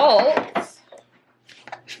salt.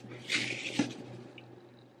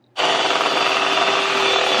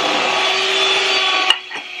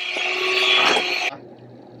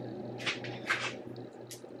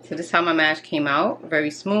 So this is how my mash came out,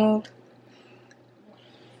 very smooth.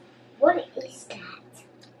 What is that?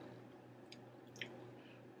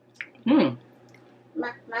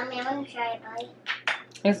 Mommy, I want to try it, right?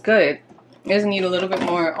 It's good. It just need a little bit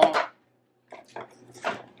more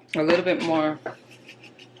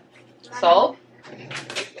salt.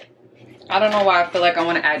 I don't know why I feel like I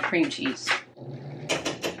want to add cream cheese.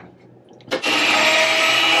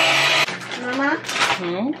 Mama?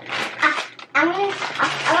 I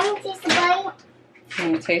want to taste the bite. You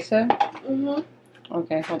want to taste it? Mm-hmm.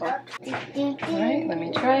 Okay, hold on. Alright, let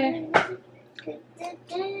me try it.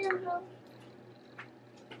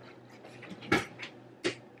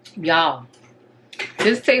 Y'all,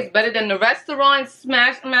 this tastes better than the restaurant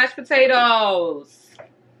mashed potatoes.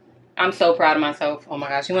 I'm so proud of myself. Oh my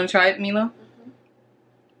gosh, you want to try it, Mila?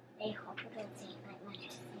 I hope it don't taste like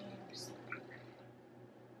mashed potatoes.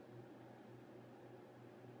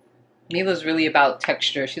 Mila's really about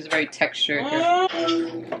texture. She's very textured here.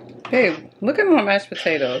 Babe, look at my mashed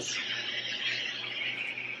potatoes.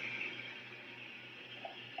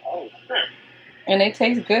 And they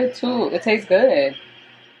taste good too. It tastes good.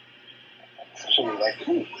 like,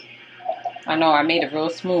 ooh. I know, I made it real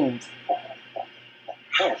smooth.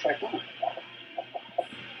 Yeah, it's like, ooh.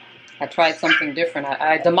 I tried something different.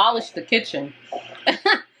 I demolished the kitchen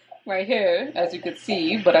right here, as you could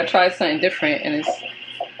see, but I tried something different and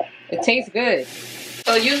it tastes good.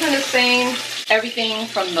 So using the same everything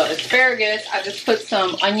from the asparagus, I just put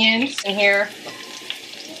some onions in here.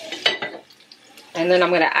 And then I'm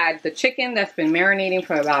gonna add the chicken that's been marinating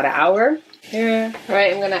for about an hour. Here, all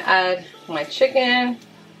right, I'm gonna add my chicken.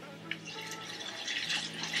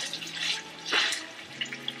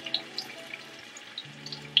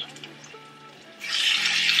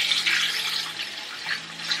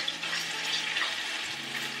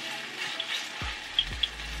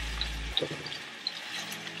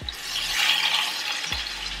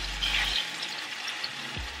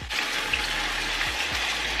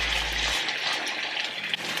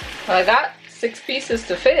 So I got 6 pieces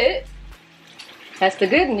to fit. That's the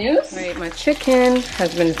good news. All right, my chicken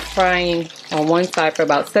has been frying on one side for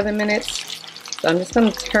about 7 minutes. So I'm just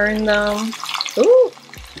gonna turn them. Ooh,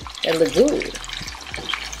 they look good.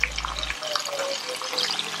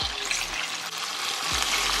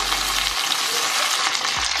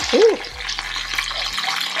 Ooh.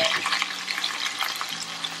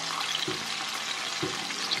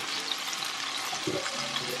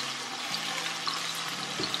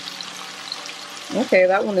 Okay,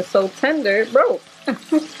 that one is so tender, bro.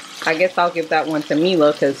 I guess I'll give that one to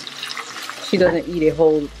Mila because she doesn't eat it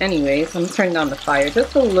whole anyway. So I'm gonna turn down the fire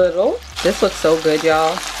just a little. This looks so good,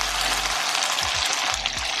 y'all.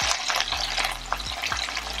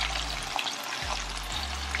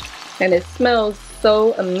 And it smells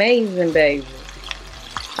so amazing, baby.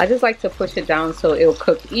 I just like to push it down so it'll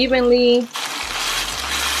cook evenly.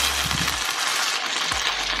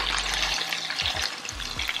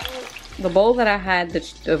 The bowl that I had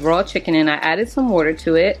the raw chicken in, I added some water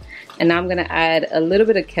to it, and now I'm gonna add a little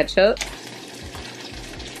bit of ketchup,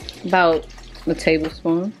 about a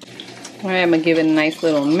tablespoon. All right, I'm gonna give it a nice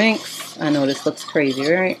little mix. I know this looks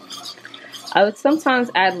crazy, right? I would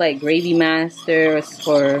sometimes add like gravy master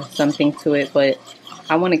or something to it, but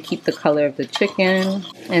I want to keep the color of the chicken.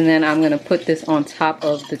 And then I'm gonna put this on top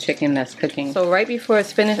of the chicken that's cooking. So right before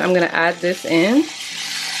it's finished, I'm gonna add this in.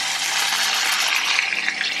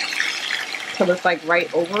 So it's like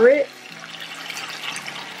right over it,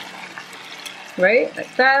 right,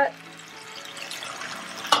 like that.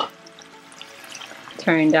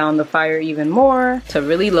 Turn down the fire even more to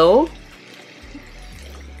really low,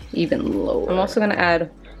 even lower. I'm also gonna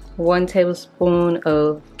add 1 tablespoon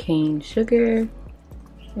of cane sugar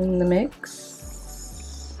in the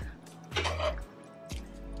mix.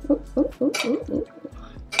 Ooh, ooh, ooh, ooh, ooh.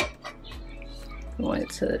 I want it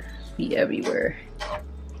to be everywhere.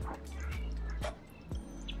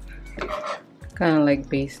 Kind of like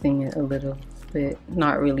basting it a little bit,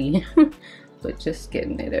 not really, but just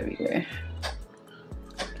getting it everywhere.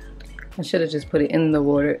 I should have just put it in the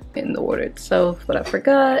water itself, but I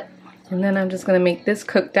forgot. And then I'm just gonna make this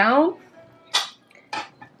cook down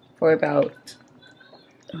for about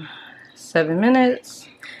 7 minutes.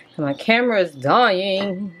 And my camera is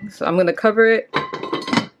dying, so I'm gonna cover it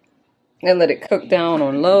and let it cook down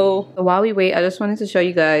on low. So while we wait, I just wanted to show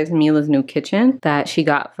you guys Mila's new kitchen that she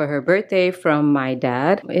got for her birthday from my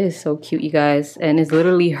dad. It is so cute, you guys, and it's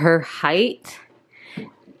literally her height.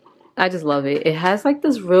 I just love it. It has like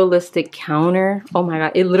this realistic counter. Oh my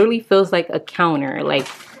god, it literally feels like a counter. Like,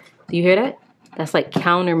 do you hear that? That's like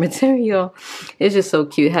counter material. It's just so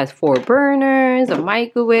cute. It has 4 burners, a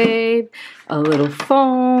microwave, a little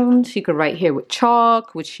phone. She could write here with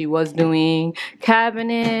chalk, which she was doing.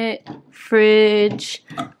 Cabinet, fridge,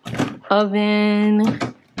 oven,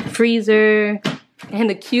 freezer. And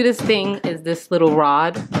the cutest thing is this little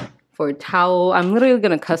rod for a towel. I'm literally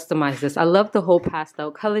gonna customize this. I love the whole pastel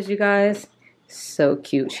colors, you guys. So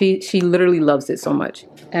cute. She literally loves it so much.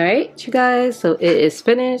 All right, you guys, so it is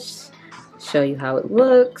finished. Show you how it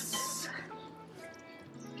looks.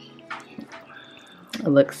 It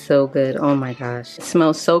looks so good. Oh my gosh, it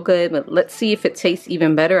smells so good, but let's see if it tastes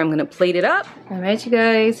even better. I'm gonna plate it up. All right, you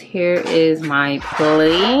guys, here is my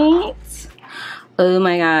plate. Oh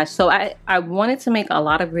my gosh. So I wanted to make a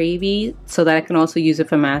lot of gravy so that I can also use it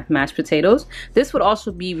for mashed potatoes. This would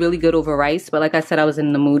also be really good over rice, but like I said, I was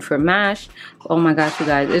in the mood for mash. Oh my gosh, you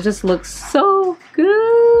guys, it just looks so good.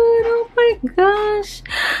 Oh my gosh,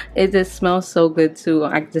 it just smells so good too.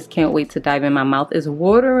 I just can't wait to dive in. My mouth is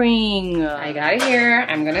watering. I got it here.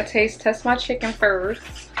 I'm gonna taste test my chicken first.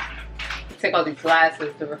 Take all these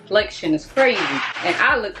glasses, the reflection is crazy, and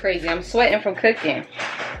I look crazy. I'm sweating from cooking.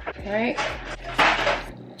 All right.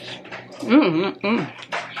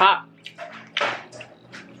 Hot.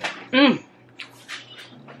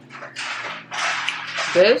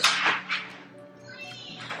 This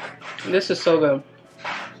is so good.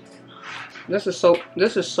 This is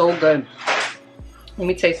so good. Let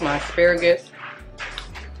me taste my asparagus.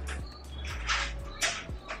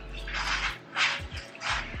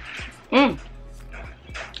 Mmm.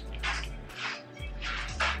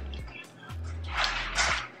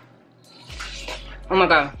 Oh my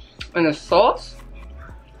god. And the sauce.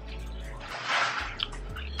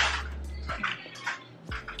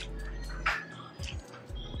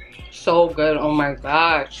 So good. Oh my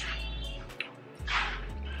gosh.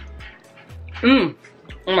 Mmm.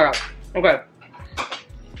 Oh my god. Okay.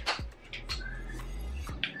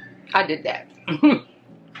 I did that.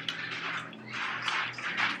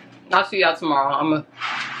 I'll see y'all tomorrow. I'm gonna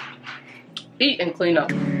eat and clean up.